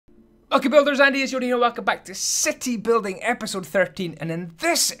Okay, builders, Andyisyoda here. Welcome back to City Building episode 13. And in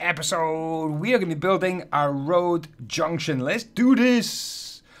this episode, we are going to be building our road junction. Let's do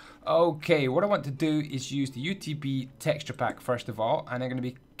this. Okay, what I want to do is use the UTB texture pack first of all, and I'm going to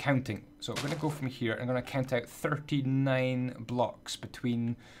be counting. So I'm going to go from here. I'm going to count out 39 blocks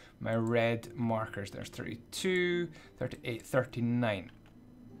between my red markers. There's 32, 38, 39.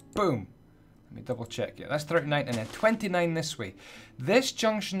 Boom. Let me double check. Yeah, that's 39 and then 29 this way. This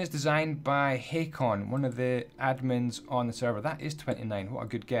junction is designed by Hakon, one of the admins on the server. That is 29. What a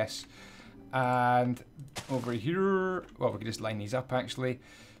good guess. And over here, well, we can just line these up actually.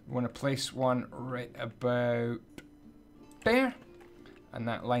 We want to place one right about there. And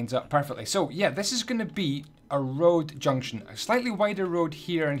that lines up perfectly. So yeah, this is going to be a road junction. A slightly wider road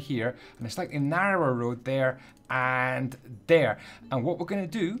here and here, and a slightly narrower road there and there. And what we're going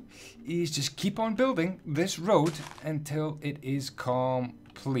to do is just keep on building this road until it is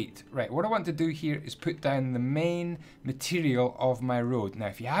complete. Right, what I want to do here is put down the main material of my road. Now,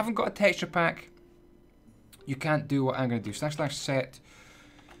 if you haven't got a texture pack, you can't do what I'm going to do. /set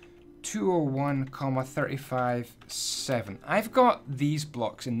 201, 35, 7. I've got these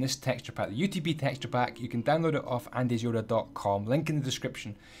blocks in this texture pack, the UTB texture pack. You can download it off Andyisyoda.com, link in the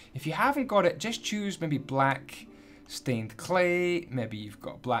description. If you haven't got it, just choose maybe black stained clay, maybe you've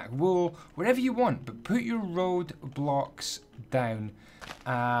got black wool, whatever you want, but put your road blocks down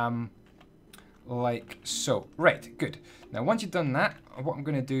like so. Right, good. Now once you've done that, what I'm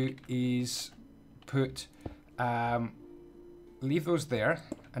going to do is put, leave those there,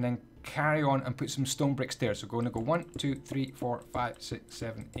 and then carry on and put some stone bricks there. So going to go 1, 2, 3, 4, 5, 6,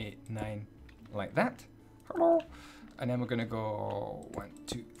 7, 8, 9, like that. Hello. And then we're going to go 1,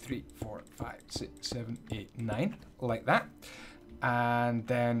 2, 3, 4, 5, 6, 7, 8, 9, like that. And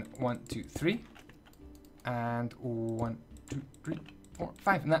then 1, 2, 3, and 1, 2, 3, 4,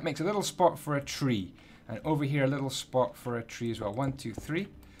 5. And that makes a little spot for a tree. And over here, a little spot for a tree as well. 1, 2, 3.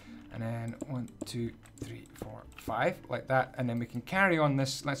 And then 1, 2, 3, 4, 5, like that. And then we can carry on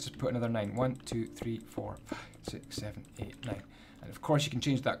this. Let's just put another 9. 1, 2, 3, 4, 5, 6, 7, 8, 9. And of course, you can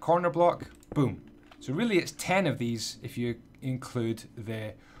change that corner block. Boom. So really, it's 10 of these if you include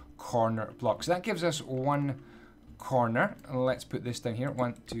the corner block. So that gives us one corner. And let's put this down here.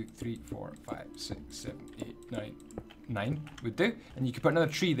 1, 2, 3, 4, 5, 6, 7, 8, 9. 9 would do. And you can put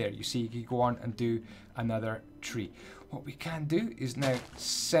another tree there. You see, you can go on and do another tree. What we can do is now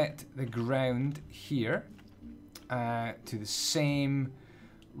set the ground here to the same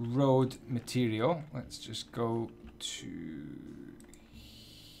road material. Let's just go to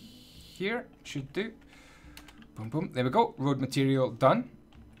here. Should do. Boom, boom. There we go. Road material done.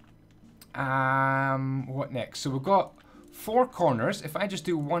 What next? So we've got 4 corners. If I just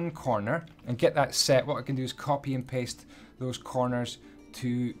do one corner and get that set, what I can do is copy and paste those corners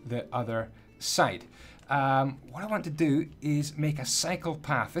to the other side. What I want to do is make a cycle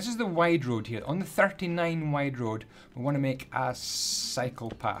path. This is the wide road here. On the 39 wide road, we want to make a cycle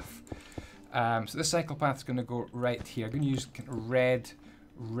path. So this cycle path is going to go right here. I'm going to use red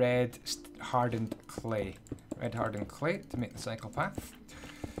hardened clay. Red hardened clay to make the cycle path.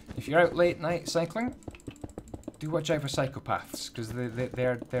 If you're out late night cycling, do watch out for psychopaths, because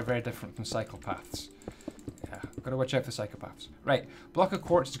they're very different from psychopaths. Yeah, gotta watch out for psychopaths. Right, block of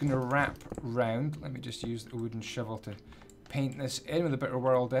quartz is going to wrap round. Let me just use the wooden shovel to paint this in with a bit of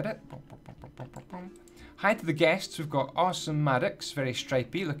world edit. Hi to the guests. We've got Awesome Maddox, very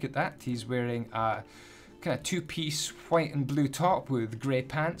stripy. Look at that. He's wearing a kind of 2-piece white and blue top with grey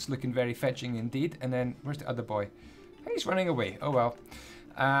pants, looking very fetching indeed. And then where's the other boy? He's running away. Oh well.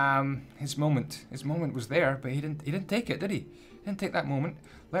 His moment was there, but he didn't take it, did he? Didn't take that moment.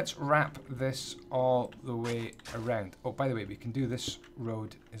 Let's wrap this all the way around. Oh, by the way, we can do this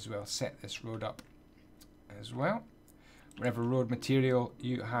road as well. Set this road up as well. Whatever road material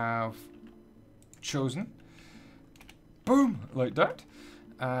you have chosen. Boom, like that.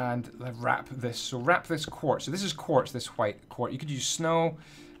 And wrap this. So wrap this quartz. So this is quartz, this white quartz. You could use snow,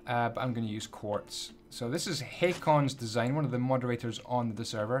 but I'm going to use quartz. So this is Hakon's design, one of the moderators on the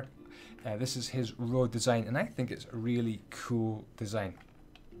server. This is his road design, and I think it's a really cool design.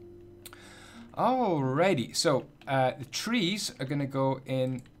 Alrighty, so the trees are going to go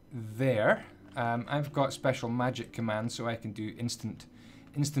in there. I've got special magic commands, so I can do instant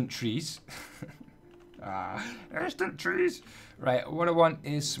trees. Instant trees! Right, what I want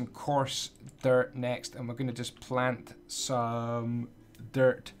is some coarse dirt next, and we're going to just plant some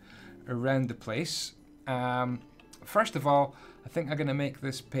dirt around the place. First of all, I think I'm going to make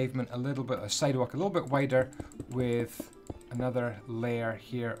this pavement a sidewalk a little bit wider with another layer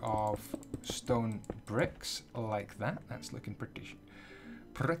here of stone bricks like that. That's looking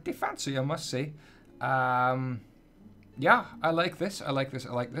pretty fancy, I must say. Yeah, I like this, I like this,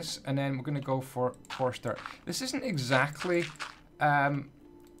 I like this. And then we're going to go for coarse dirt. This isn't exactly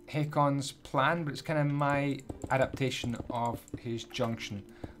Hakon's plan, but it's kind of my adaptation of his junction,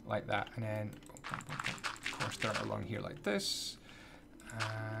 like that. And then coarse dirt along here like this.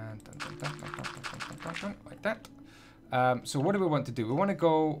 And like that. So what do we want to do? We want to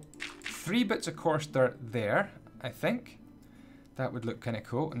go 3 bits of coarse dirt there, I think. That would look kind of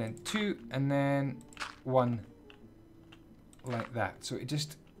cool. And then 2, and then 1, like that. So it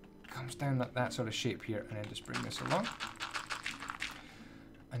just comes down like that sort of shape here, and then just bring this along.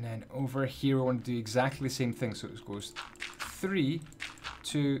 And then over here we want to do exactly the same thing. So it goes 3,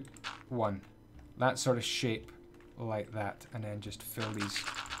 2, 1. That sort of shape, like that. And then just fill these.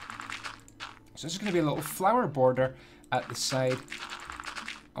 So this is going to be a little flower border at the side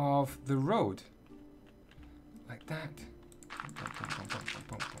of the road, like that.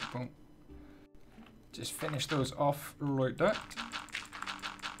 Just finish those off like that,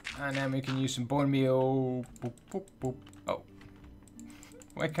 and then we can use some bone meal. Boop, boop, boop. Oh,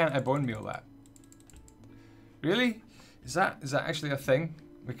 why can't I bone meal that? Really? Is that actually a thing?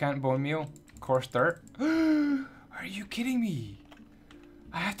 We can't bone meal coarse dirt? Are you kidding me?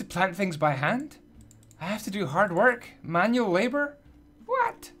 I have to plant things by hand? I have to do hard work? Manual labor?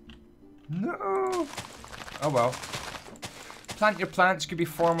 What? No. Oh well. Plant your plants. Could be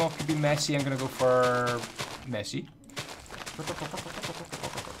formal, could be messy. I'm going to go for messy.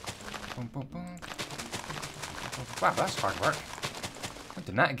 Wow, that's hard work. I'm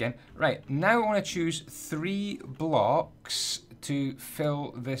doing that again. Right, now I want to choose 3 blocks to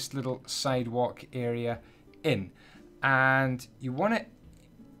fill this little sidewalk area in. And you want to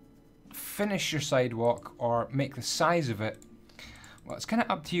finish your sidewalk or make the size of it. Well, it's kind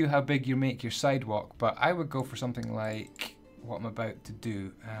of up to you how big you make your sidewalk, but I would go for something like what I'm about to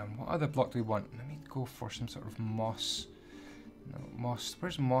do. What other block do we want? Let me go for some sort of moss. No, moss.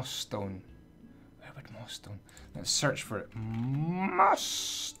 Where's moss stone? Where would moss stone? Let's search for it. Moss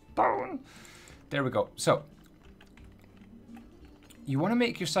stone. There we go. So you want to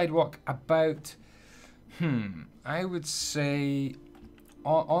make your sidewalk about, I would say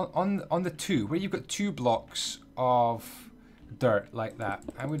on the 2, where you've got 2 blocks of dirt like that.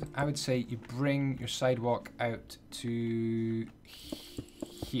 I would say you bring your sidewalk out to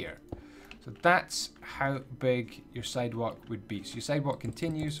here. So that's how big your sidewalk would be. So your sidewalk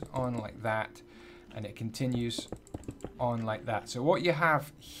continues on like that, and it continues on like that. So what you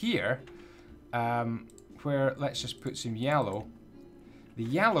have here, where let's just put some yellow. The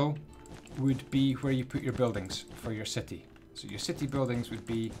yellow would be where you put your buildings for your city. So your city buildings would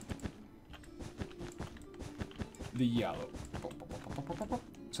be the yellow.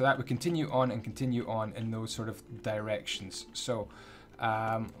 So that would continue on and continue on in those sort of directions. So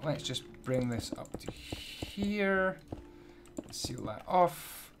let's just bring this up to here, seal that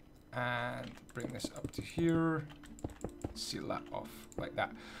off, and bring this up to here, seal that off, like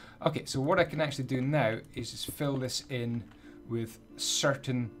that. Okay, so what I can actually do now is just fill this in with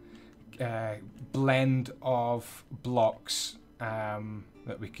certain blend of blocks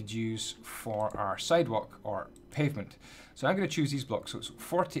that we could use for our sidewalk or pavement. So I'm going to choose these blocks. So it's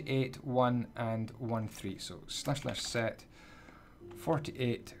 48, 1, and 1, 3. So /set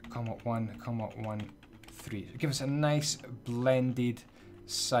 48, 1, 1, 3. So give us a nice blended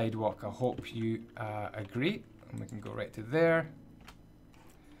sidewalk. I hope you agree. And we can go right to there.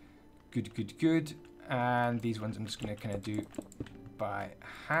 Good, good, good. And these ones I'm just going to kind of do by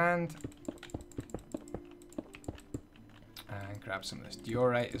hand. And grab some of this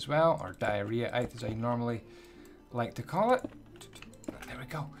diorite as well, or diarrheaite as I normally like to call it. There we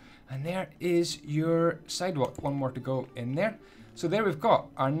go. And there is your sidewalk. One more to go in there. So there we've got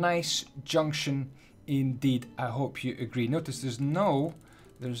our nice junction indeed. I hope you agree. Notice there's no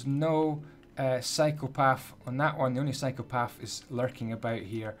psychopath on that one. The only psychopath is lurking about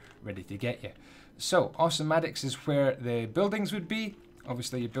here, ready to get you. So Awesomatics is where the buildings would be.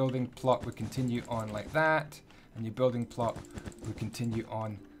 Obviously your building plot would continue on like that, and your building plot would continue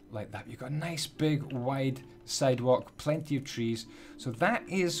on like that. You've got a nice big wide sidewalk, plenty of trees. So that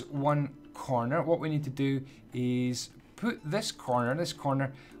is one corner. What we need to do is put this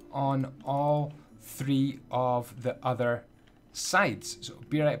corner on all 3 of the other sides. So I'll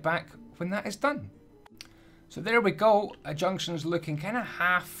be right back when that is done. So there we go. A junction's looking kind of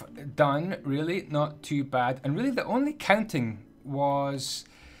half done, really, not too bad. And really the only counting was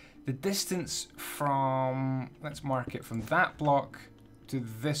the distance from, let's mark it, from that block to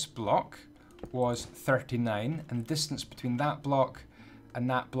this block was 39, and the distance between that block and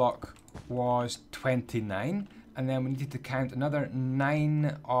that block was 29, and then we needed to count another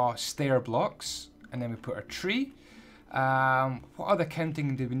 9 stair blocks, and then we put our tree. What other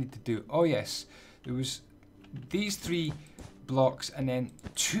counting did we need to do? Oh yes, there was these 3 blocks and then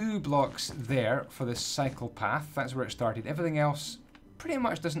 2 blocks there for the cycle path. That's where it started. Everything else pretty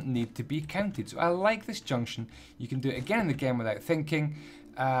much doesn't need to be counted. So I like this junction. You can do it again and again without thinking,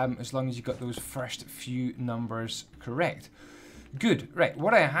 as long as you got those first few numbers correct. Good. Right,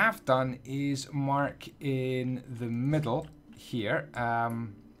 what I have done is mark in the middle here.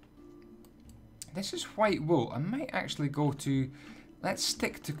 This is white wool. I might actually go to, let's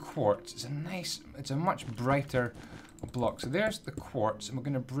stick to quartz. It's a much brighter block. So there's the quartz, and we're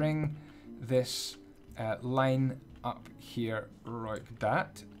going to bring this line up here like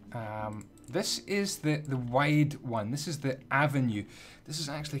that. This is the wide one. This is the avenue. This is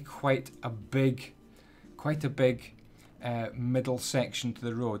actually quite a big middle section to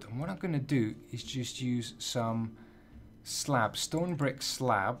the road. And what I'm going to do is just use some slabs, stone brick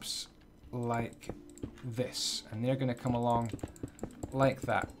slabs, like this, and they're going to come along like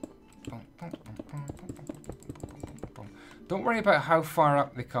that. Don't worry about how far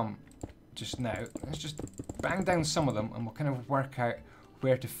up they come just now. Let's just bang down some of them, and we'll kind of work out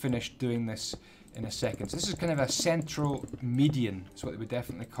where to finish doing this in a second. So this is kind of a central median, that's what they would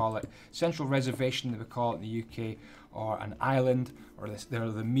definitely call it. Central reservation, they would call it in the UK, or an island, or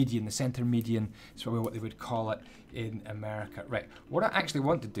the median, the center median is probably what they would call it in America. Right, what I actually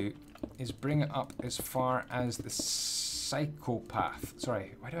want to do is bring it up as far as the psychopath.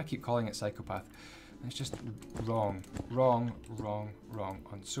 Sorry, why do I keep calling it psychopath? It's just wrong on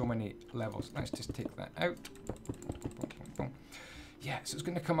so many levels. Let's just take that out. Yeah, so it's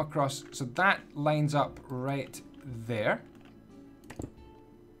going to come across. So that lines up right there.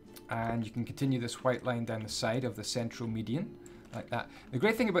 And you can continue this white line down the side of the central median, like that. The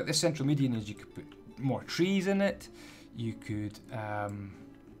great thing about this central median is you could put more trees in it. You could kind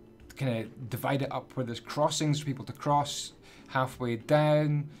of divide it up where there's crossings for people to cross halfway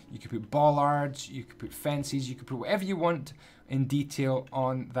down. You could put bollards, you could put fences, you could put whatever you want in detail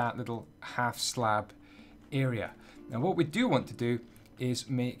on that little half slab area. Now what we do want to do is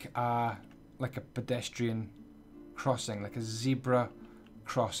make like a pedestrian crossing, like a zebra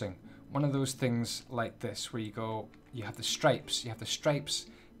crossing. One of those things like this where you have the stripes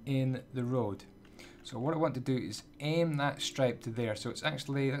in the road. So what I want to do is aim that stripe to there. So it's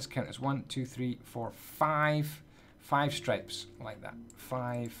actually, let's count, it's 1, 2, 3, 4, 5 stripes like that,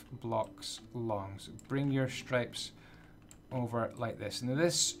 5 blocks long. So bring your stripes over like this. Now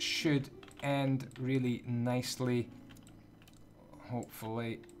this should end really nicely,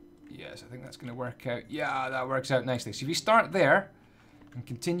 hopefully. Yes, I think that's going to work out. Yeah, that works out nicely. So if you start there and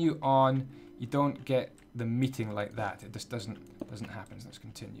continue on, you don't get the meeting like that. It just doesn't happen. So let's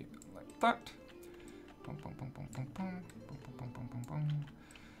continue like that.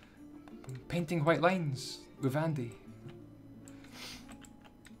 Painting white lines with Andy.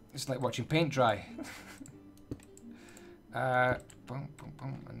 It's like watching paint dry. And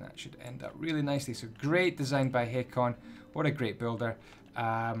that should end up really nicely. So great design by Hakon. What a great builder.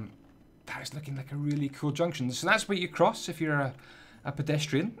 That is looking like a really cool junction. So that's where you cross if you're a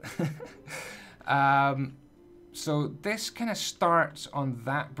pedestrian. So this kind of starts on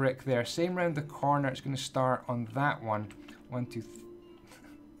that brick there. Same round the corner. It's going to start on that one. 1, 2, 3.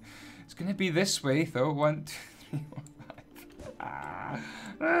 It's going to be this way though. 1, 2, 3, 4,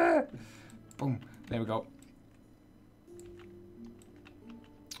 5. Boom. There we go.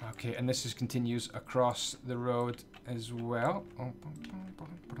 Okay, and this just continues across the road as well.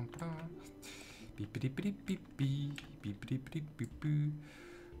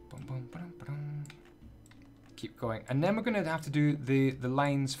 Keep going, and then we're going to have to do the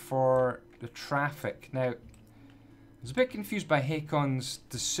lines for the traffic. Now, I was a bit confused by Hakon's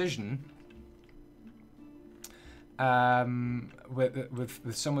decision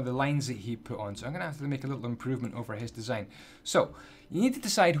with some of the lines that he put on, so I'm going to have to make a little improvement over his design. So you need to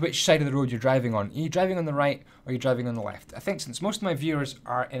decide which side of the road you're driving on. Are you driving on the right or are you driving on the left? I think since most of my viewers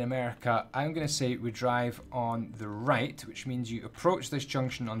are in America, I'm going to say we drive on the right, which means you approach this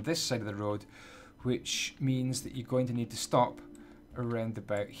junction on this side of the road, which means that you're going to need to stop around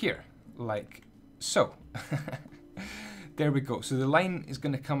about here, like so. There we go. So the line is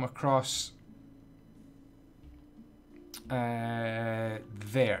going to come across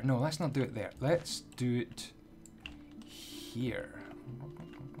there. No, let's not do it there. Let's do it here.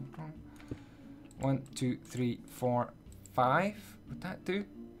 1, 2, 3, 4, 5. Would that do?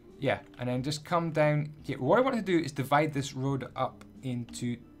 Yeah, and then just come down here. What I want to do is divide this road up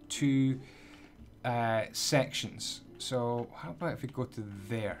into 2 sections. So how about if we go to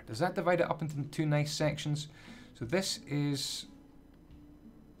there? Does that divide it up into 2 nice sections? So this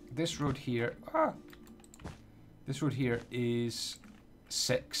road here. This road here is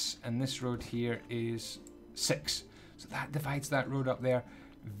 6, and this road here is 6. So that divides that road up there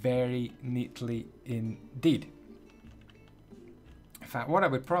very neatly indeed. In fact, what I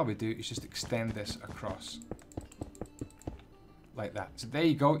would probably do is just extend this across like that. So there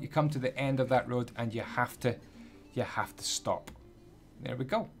you go. You come to the end of that road, and you have to stop. There we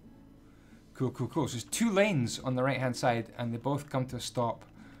go. Cool, cool, cool. So there's 2 lanes on the right-hand side, and they both come to a stop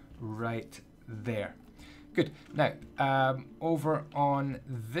right there. Good. Now, over on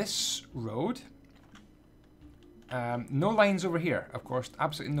this road, no lines over here, of course.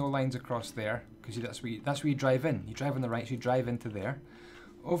 Absolutely no lines across there, because that's where you drive in. You drive on the right, so you drive into there.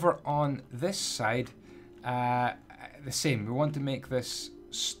 Over on this side, the same. We want to make this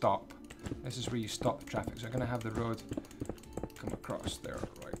stop. This is where you stop the traffic. So I'm going to have the road come across there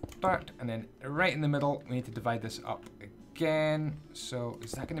like that, and then right in the middle, we need to divide this up again. So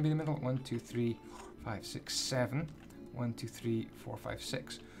is that going to be the middle? 1, 2, 3, 5, 6, 7. 1, 2, 3, 4, 5,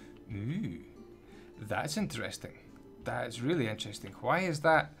 6. Ooh, that's interesting. That's really interesting. Why is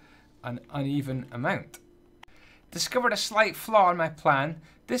that an uneven amount? Discovered a slight flaw in my plan.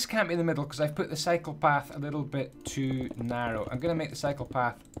 This can't be in the middle because I've put the cycle path a little bit too narrow. I'm going to make the cycle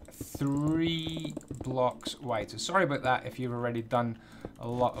path 3 blocks wide. So sorry about that if you've already done a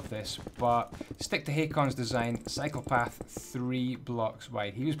lot of this, but stick to Haycon's design, cycle path 3 blocks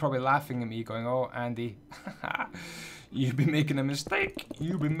wide. He was probably laughing at me going, oh, Andy, you've been making a mistake.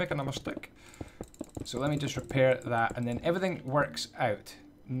 You've been making a mistake. So let me just repair that, and then everything works out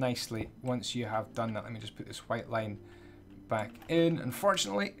nicely once you have done that. Let me just put this white line back in.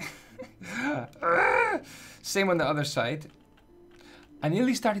 Unfortunately, same on the other side. I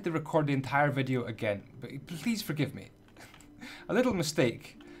nearly started to record the entire video again, but please forgive me. A little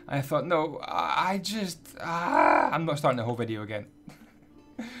mistake. And I thought, no, I'm not starting the whole video again.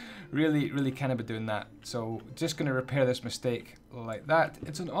 Really can't be doing that. So just going to repair this mistake like that.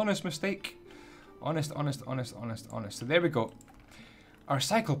 It's an honest mistake. Honest. So there we go. Our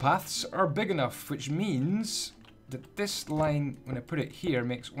cycle paths are big enough, which means that this line, when I put it here,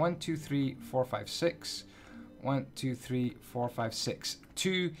 makes 1, 2, 3, 4, 5, 6. 1, 2, 3, 4, 5, 6.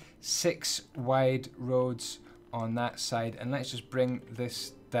 2 6 wide roads on that side. And let's just bring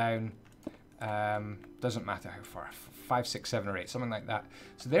this down. Doesn't matter how far. 5, 6, 7, or 8, something like that.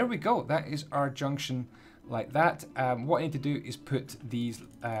 So there we go. That is our junction like that. What I need to do is put these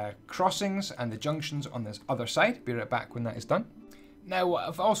crossings and the junctions on this other side. Be right back when that is done. Now, what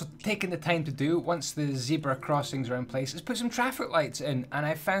I've also taken the time to do, once the zebra crossings are in place, is put some traffic lights in, and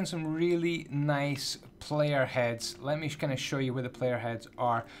I found some really nice player heads. Let me kind of show you where the player heads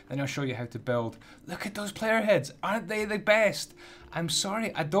are, then I'll show you how to build. Look at those player heads, aren't they the best? I'm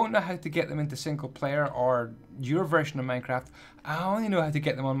sorry, I don't know how to get them into single player or your version of Minecraft. I only know how to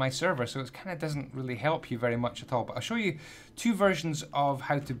get them on my server, so it kind of doesn't really help you very much at all. But I'll show you 2 versions of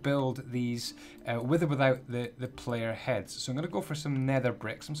how to build these with or without the player heads. So I'm going to go for some nether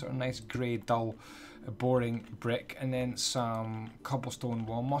brick, some sort of nice grey, dull, boring brick, and then some cobblestone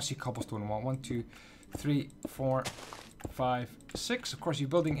wall, mossy cobblestone wall. 1, 2, 3, 4, 5, 6. Of course, if you're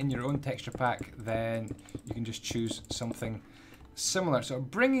building in your own texture pack, then you can just choose something similar. So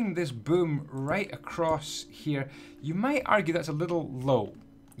bringing this boom right across here, you might argue that's a little low.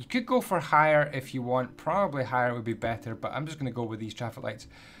 You could go for higher if you want. Probably higher would be better, but I'm just going to go with these traffic lights.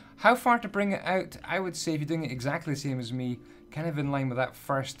 How far to bring it out? I would say if you're doing it exactly the same as me, kind of in line with that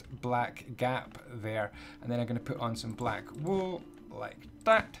first black gap there. And then I'm going to put on some black wool like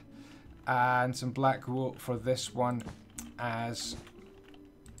that, and some black wool for this one as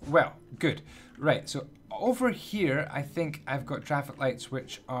well. Good. Right, so over here, I think I've got traffic lights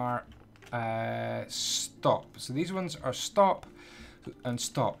which are stop. So these ones are stop and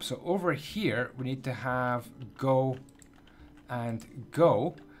stop. So over here, we need to have go and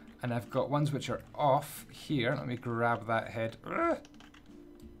go. And I've got ones which are off here. Let me grab that head.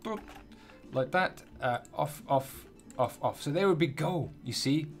 Like that. Off, off, off, off. So there would be go, you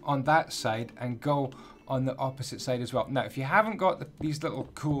see, on that side, and go on the opposite side as well. Now, if you haven't got these little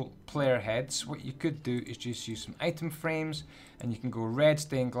cool player heads, what you could do is just use some item frames, and you can go red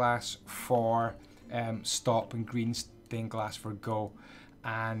stained glass for stop and green stained glass for go,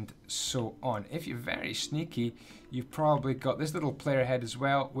 and so on. If you're very sneaky, you've probably got this little player head as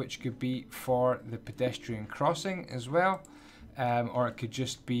well, which could be for the pedestrian crossing as well, or it could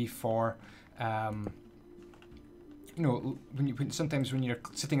just be for you know, sometimes when you're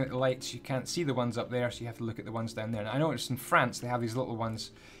sitting at the lights, you can't see the ones up there, so you have to look at the ones down there. And I noticed in France they have these little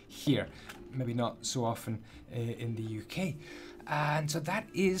ones here, maybe not so often in the UK. And so that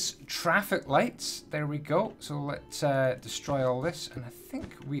is traffic lights. There we go. So let's destroy all this. And I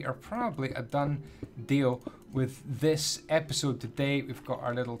think we are probably a done deal with this episode today. We've got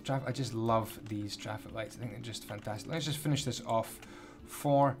our little traffic. I just love these traffic lights. I think they're just fantastic. Let's just finish this off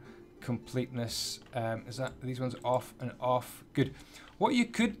for completeness. Is that these ones off and off? Good. What you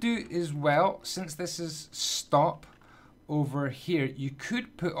could do as well, since this is stop over here, you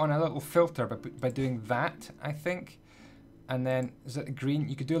could put on a little filter by doing that, I think. And then, is that green?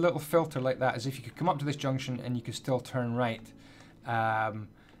 You could do a little filter like that, as if you could come up to this junction and you could still turn right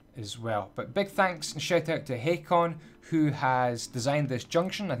as well. But big thanks and shout out to Hakon, who has designed this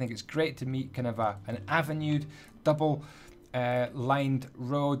junction. I think it's great to meet kind of an avenued, double lined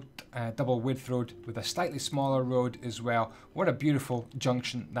road, double width road with a slightly smaller road as well. What a beautiful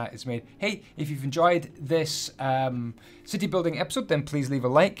junction that is made. Hey, if you've enjoyed this city building episode, then please leave a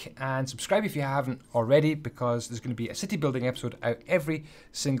like and subscribe if you haven't already, because there's going to be a city building episode out every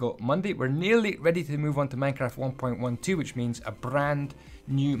single Monday. We're nearly ready to move on to Minecraft 1.12, which means a brand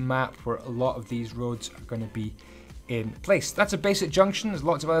new map where a lot of these roads are going to be in place. That's a basic junction. There's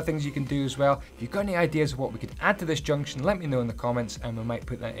lots of other things you can do as well. If you've got any ideas of what we could add to this junction, let me know in the comments and we might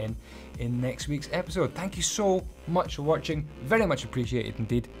put that in next week's episode. Thank you so much for watching. Very much appreciated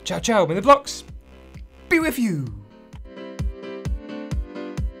indeed. Ciao, ciao. May the blocks be with you.